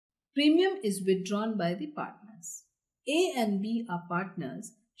Premium is withdrawn by the partners. A and B are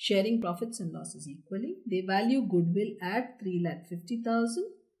partners sharing profits and losses equally. They value goodwill at 3,50,000.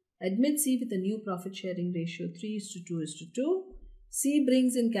 Admit C with a new profit sharing ratio 3:2:2. C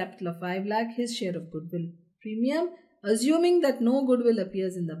brings in capital of 5 lakh, his share of goodwill premium, assuming that no goodwill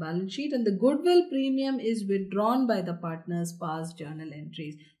appears in the balance sheet, and the goodwill premium is withdrawn by the partners' past journal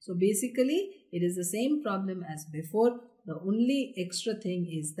entries. So basically, it is the same problem as before. The only extra thing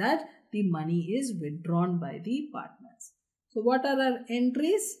is that the money is withdrawn by the partners. So what are our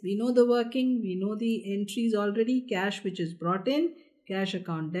entries? We know the working, we know the entries already. Cash which is brought in, cash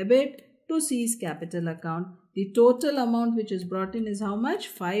account debit to C's capital account. The total amount which is brought in is how much?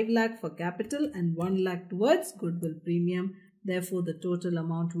 5 lakh for capital and 1 lakh towards goodwill premium. Therefore, the total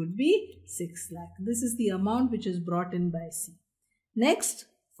amount would be 6 lakh. This is the amount which is brought in by C. Next,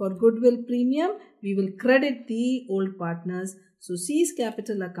 for goodwill premium, we will credit the old partners. So C's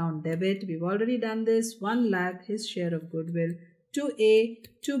capital account debit, we've already done this, 1 lakh, his share of goodwill, to A,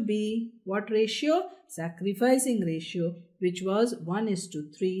 to B, what ratio? Sacrificing ratio, which was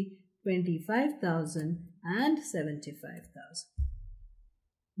 1:3, 25,000 and 75,000.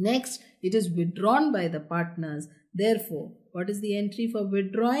 Next, it is withdrawn by the partners. Therefore, what is the entry for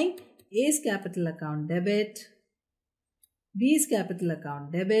withdrawing? A's capital account debit, B's capital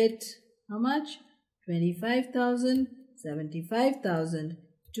account debit, how much? 25,000, 75,000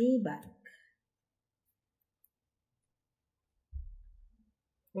 to bank.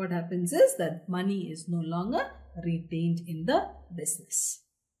 What happens is that money is no longer retained in the business.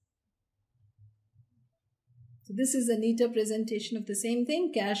 So this is a neater presentation of the same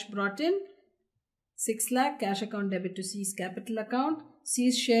thing. Cash brought in, 6 lakh, cash account debit to C's capital account.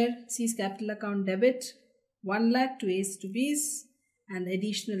 C's share, C's capital account debit, 1 lakh to A's to B's, and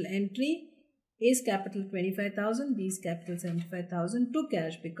additional entry, A's capital 25,000, B's capital 75,000 to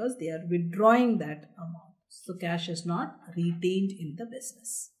cash because they are withdrawing that amount. So cash is not retained in the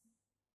business.